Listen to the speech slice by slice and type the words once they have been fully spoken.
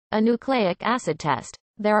A nucleic acid test.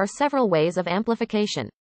 There are several ways of amplification,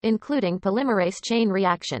 including polymerase chain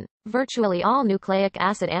reaction. Virtually all nucleic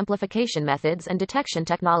acid amplification methods and detection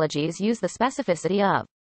technologies use the specificity of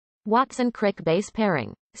Watson-Crick base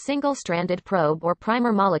pairing. Single-stranded probe or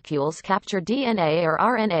primer molecules capture DNA or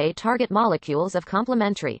RNA target molecules of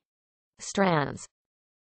complementary strands.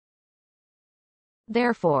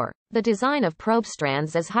 Therefore, the design of probe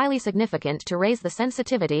strands is highly significant to raise the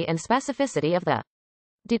sensitivity and specificity of the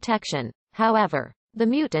detection. However, the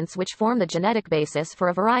mutants which form the genetic basis for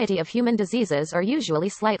a variety of human diseases are usually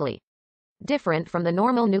slightly different from the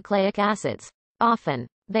normal nucleic acids. Often,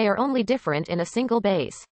 they are only different in a single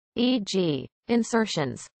base, e.g.,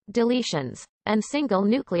 insertions, deletions, and single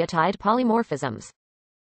nucleotide polymorphisms.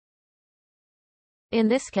 In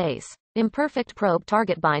this case, imperfect probe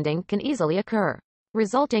target binding can easily occur,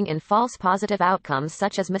 resulting in false positive outcomes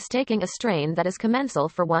such as mistaking a strain that is commensal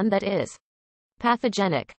for one that is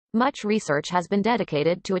pathogenic. Much research has been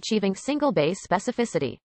dedicated to achieving single-base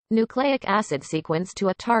specificity, nucleic acid sequence to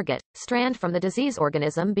a target strand from the disease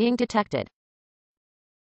organism being detected.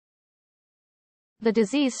 The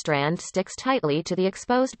disease strand sticks tightly to the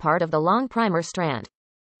exposed part of the long primer strand,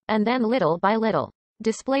 and then little by little,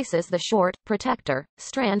 displaces the short, protector,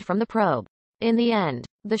 strand from the probe. In the end,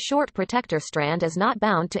 the short protector strand is not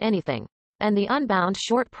bound to anything, and the unbound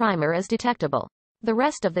short primer is detectable. The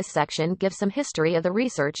rest of this section gives some history of the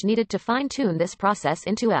research needed to fine-tune this process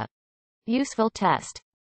into a useful test.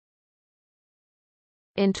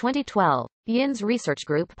 In 2012, Yin's research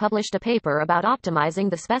group published a paper about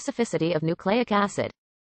optimizing the specificity of nucleic acid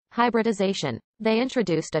hybridization. They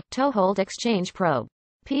introduced a toehold exchange probe.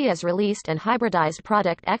 P is released and hybridized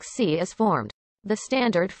product XC is formed. The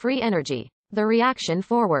standard free energy. The reaction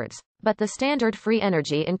forwards, but the standard free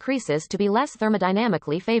energy increases to be less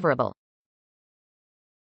thermodynamically favorable.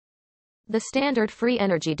 The standard free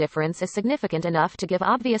energy difference is significant enough to give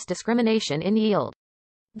obvious discrimination in yield.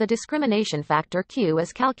 The discrimination factor Q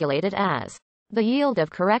is calculated as the yield of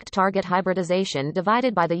correct target hybridization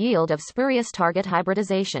divided by the yield of spurious target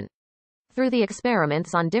hybridization. Through the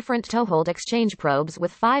experiments on different toehold exchange probes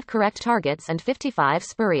with 5 correct targets and 55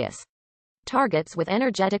 spurious targets with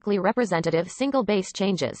energetically representative single base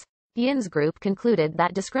changes, Yin's group concluded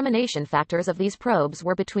that discrimination factors of these probes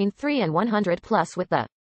were between 3 and 100 plus with the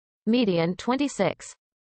median 26.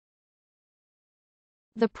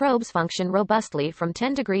 The probes function robustly from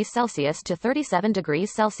 10 degrees Celsius to 37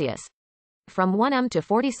 degrees Celsius, from 1 m to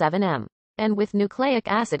 47 m, and with nucleic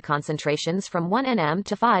acid concentrations from 1 nm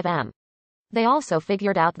to 5 m. They also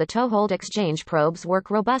figured out the toehold exchange probes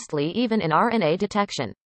work robustly even in RNA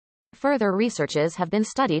detection. Further researches have been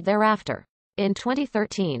studied thereafter. In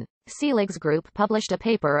 2013, Selig's group published a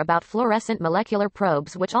paper about fluorescent molecular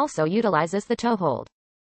probes which also utilizes the toehold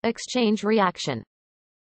exchange reaction.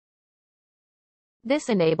 This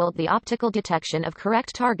enabled the optical detection of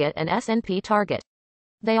correct target and SNP target.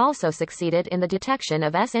 They also succeeded in the detection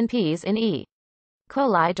of SNPs in E.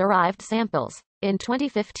 coli-derived samples. In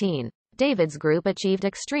 2015, David's group achieved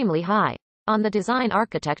extremely high on the design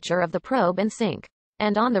architecture of the probe and sink,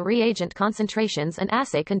 and on the reagent concentrations and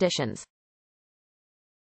assay conditions.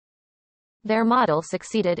 Their model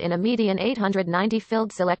succeeded in a median 890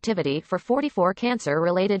 filled selectivity for 44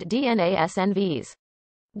 cancer-related DNA SNVs,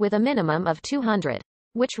 with a minimum of 200,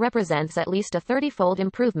 which represents at least a 30-fold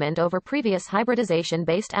improvement over previous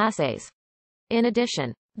hybridization-based assays. In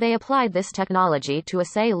addition, they applied this technology to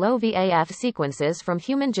assay low VAF sequences from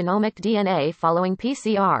human genomic DNA following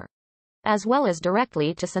PCR, as well as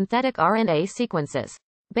directly to synthetic RNA sequences.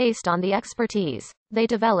 Based on the expertise, they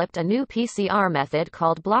developed a new PCR method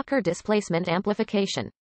called blocker displacement amplification.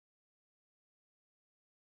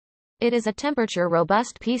 It is a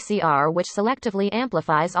temperature-robust PCR which selectively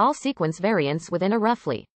amplifies all sequence variants within a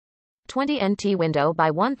roughly 20 nt window by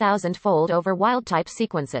 1000-fold over wild-type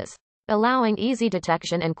sequences, allowing easy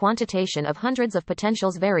detection and quantitation of hundreds of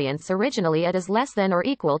potentials variants originally at as less than or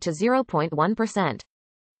equal to 0.1%.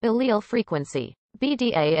 Allele frequency.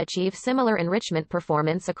 BDA achieve similar enrichment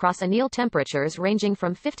performance across anneal temperatures ranging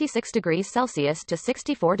from 56 degrees Celsius to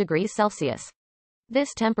 64 degrees Celsius.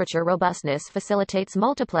 This temperature robustness facilitates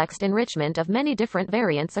multiplexed enrichment of many different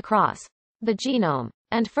variants across the genome,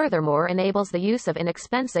 and furthermore enables the use of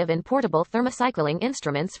inexpensive and portable thermocycling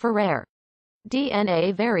instruments for rare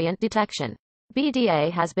DNA variant detection.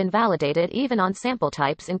 BDA has been validated even on sample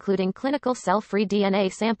types including clinical cell-free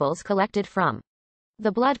DNA samples collected from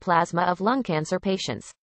the blood plasma of lung cancer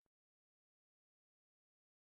patients.